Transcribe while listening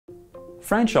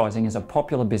Franchising is a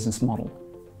popular business model.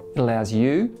 It allows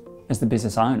you, as the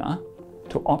business owner,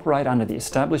 to operate under the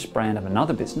established brand of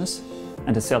another business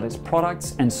and to sell its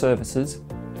products and services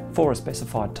for a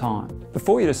specified time.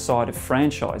 Before you decide if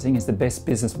franchising is the best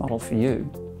business model for you,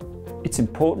 it's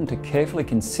important to carefully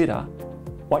consider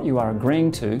what you are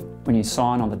agreeing to when you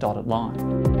sign on the dotted line.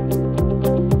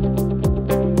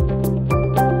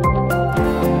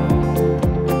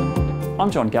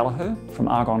 I'm John Gallagher from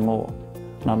Argon Law,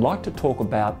 and I'd like to talk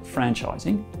about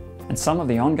franchising and some of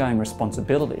the ongoing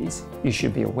responsibilities you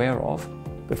should be aware of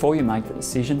before you make the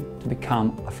decision to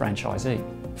become a franchisee.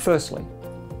 Firstly,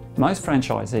 most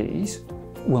franchisees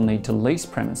will need to lease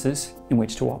premises in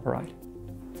which to operate.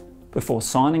 Before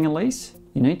signing a lease,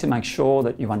 you need to make sure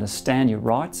that you understand your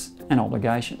rights and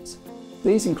obligations.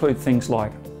 These include things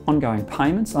like ongoing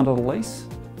payments under the lease,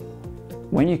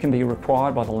 when you can be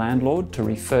required by the landlord to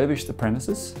refurbish the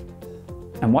premises,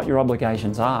 and what your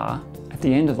obligations are at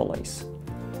the end of the lease.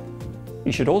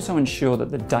 You should also ensure that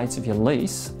the dates of your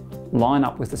lease line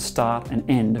up with the start and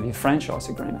end of your franchise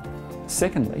agreement.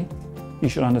 Secondly, you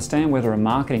should understand whether a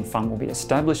marketing fund will be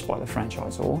established by the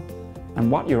franchisor and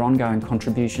what your ongoing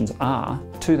contributions are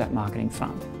to that marketing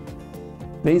fund.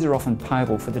 These are often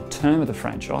payable for the term of the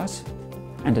franchise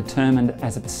and determined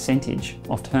as a percentage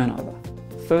of turnover.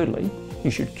 Thirdly,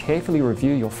 you should carefully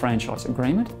review your franchise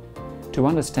agreement to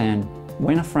understand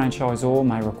when a franchisor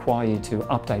may require you to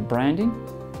update branding,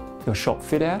 your shop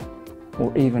fit out,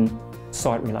 or even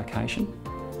site relocation.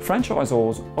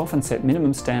 Franchisors often set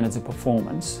minimum standards of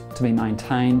performance to be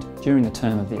maintained during the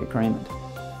term of the agreement.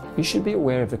 You should be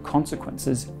aware of the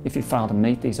consequences if you fail to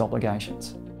meet these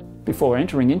obligations. Before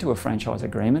entering into a franchise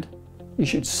agreement, you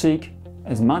should seek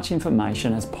as much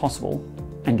information as possible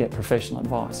and get professional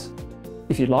advice.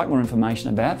 If you'd like more information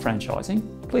about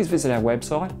franchising, please visit our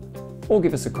website or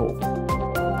give us a call.